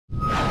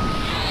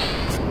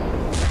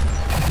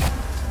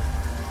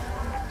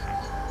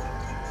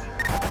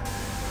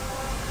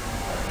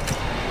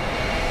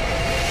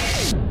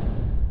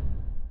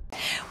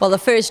Well, the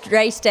first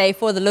race day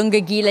for the Lunga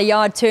GILA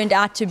yard turned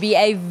out to be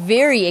a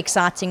very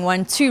exciting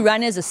one. 2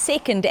 runners, a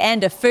second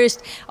and a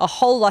first. A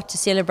whole lot to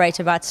celebrate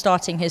about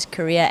starting his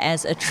career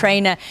as a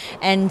trainer.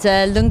 And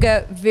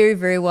Lunga, very,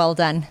 very well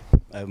done.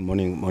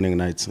 Morning,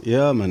 nights.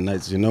 Yeah, man,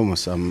 nights. You know,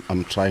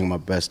 I'm trying my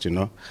best, you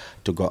know,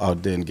 to go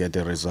out there and get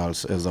the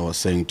results. As I was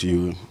saying to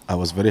you, I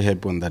was very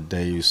happy on that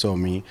day. You saw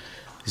me.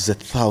 It's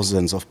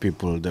thousands of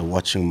people. They're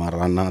watching my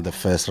runner, the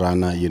first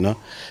runner, you know.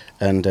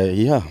 And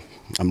yeah,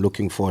 I'm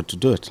looking forward to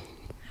do it.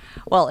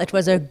 Well, it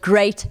was a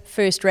great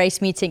first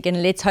race meeting,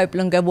 and let's hope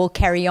Lunga will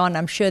carry on.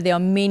 I'm sure there are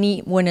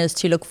many winners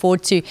to look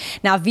forward to.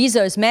 Now,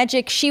 Vizo's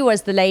Magic, she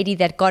was the lady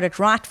that got it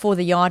right for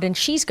the yard, and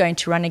she's going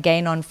to run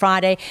again on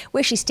Friday,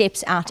 where she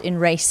steps out in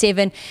race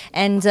 7.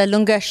 And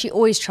Lunga, she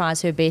always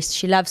tries her best.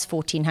 She loves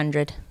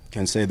 1400.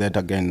 Can say that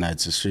again,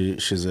 Nights.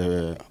 She's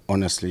a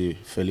honestly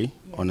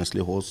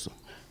horse.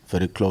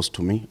 Very close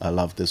to me. I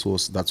love this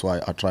horse. That's why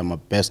I try my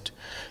best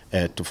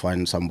to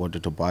find somebody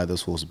to buy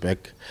this horse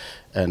back.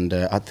 And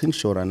I think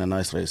she'll run a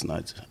nice race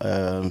night.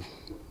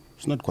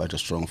 It's not quite a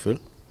strong field.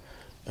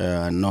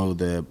 I know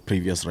the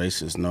previous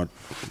race is not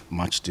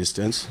much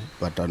distance,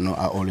 but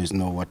I always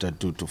know what I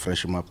do to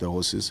freshen up the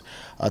horses.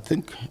 I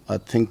think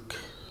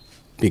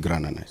big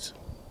runner night.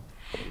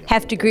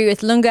 Have to agree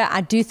with Lunga.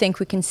 I do think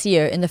we can see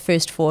her in the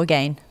first 4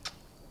 again.